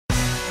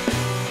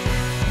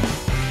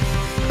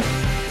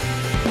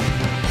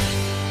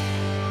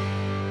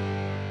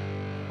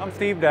I'm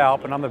Steve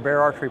Dalp, and I'm the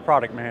Bear Archery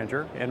Product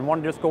Manager, and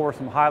want to just go over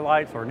some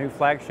highlights of our new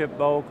flagship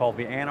bow called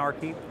the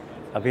Anarchy.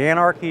 The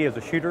Anarchy is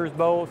a shooter's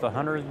bow, it's a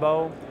hunter's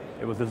bow.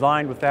 It was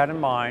designed with that in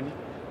mind.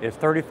 It's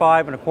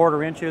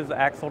 35¼ inches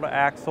axle to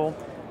axle.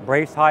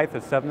 Brace height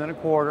is 7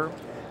 1/4.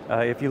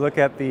 If you look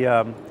at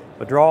the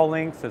draw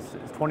lengths, it's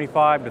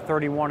 25 to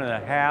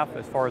 31½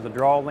 as far as the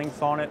draw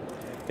lengths on it.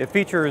 It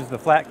features the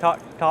flat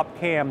top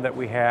cam that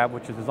we have,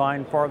 which is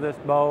designed for this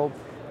bow.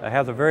 It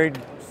has a very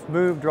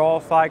smooth draw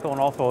cycle and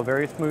also a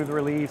very smooth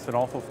release, and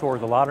also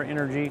stores a lot of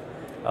energy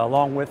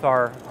along with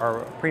our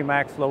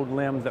pre-max load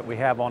limbs that we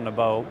have on the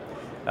bow.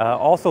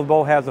 Also, the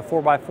bow has a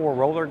 4x4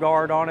 roller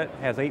guard on it,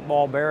 has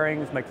 8-ball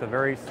bearings, makes a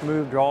very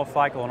smooth draw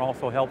cycle, and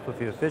also helps with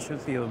the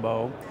efficiency of the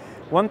bow.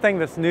 One thing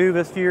that's new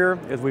this year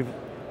is we've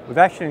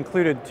actually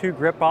included 2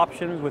 grip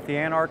options with the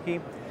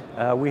Anarchy.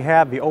 We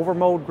have the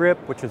overmode grip,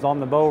 which is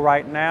on the bow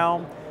right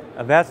now.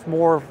 That's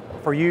more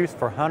for use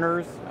for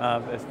hunters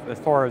as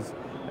far as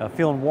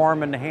feeling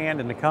warm in the hand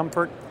and the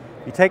comfort.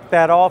 You take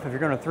that off if you're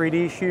going to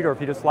 3D shoot, or if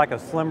you just like a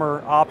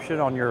slimmer option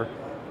on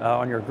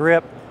your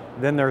grip.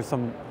 Then there's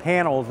some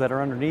panels that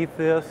are underneath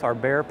this, our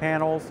Bear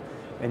panels,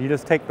 and you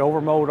just take the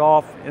overmode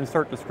off,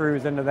 insert the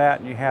screws into that,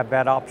 and you have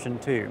that option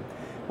too.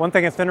 One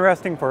thing that's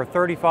interesting, for a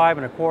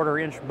 35¼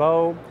 inch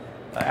bow,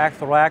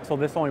 axle to axle,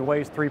 this only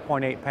weighs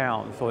 3.8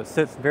 pounds, so it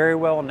sits very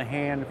well in the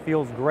hand,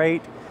 feels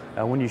great.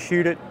 When you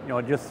shoot it,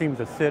 it just seems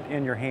to sit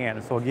in your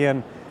hand. So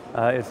again,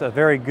 it's a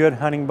very good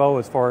hunting bow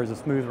as far as a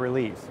smooth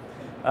release.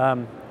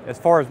 As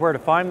far as where to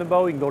find the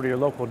bow, you can go to your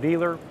local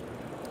dealer,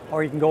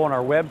 or you can go on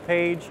our web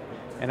page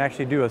and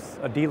actually do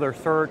a dealer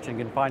search, and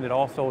you can find it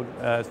also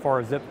as far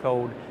as zip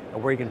code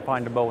where you can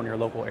find a bow in your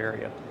local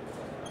area.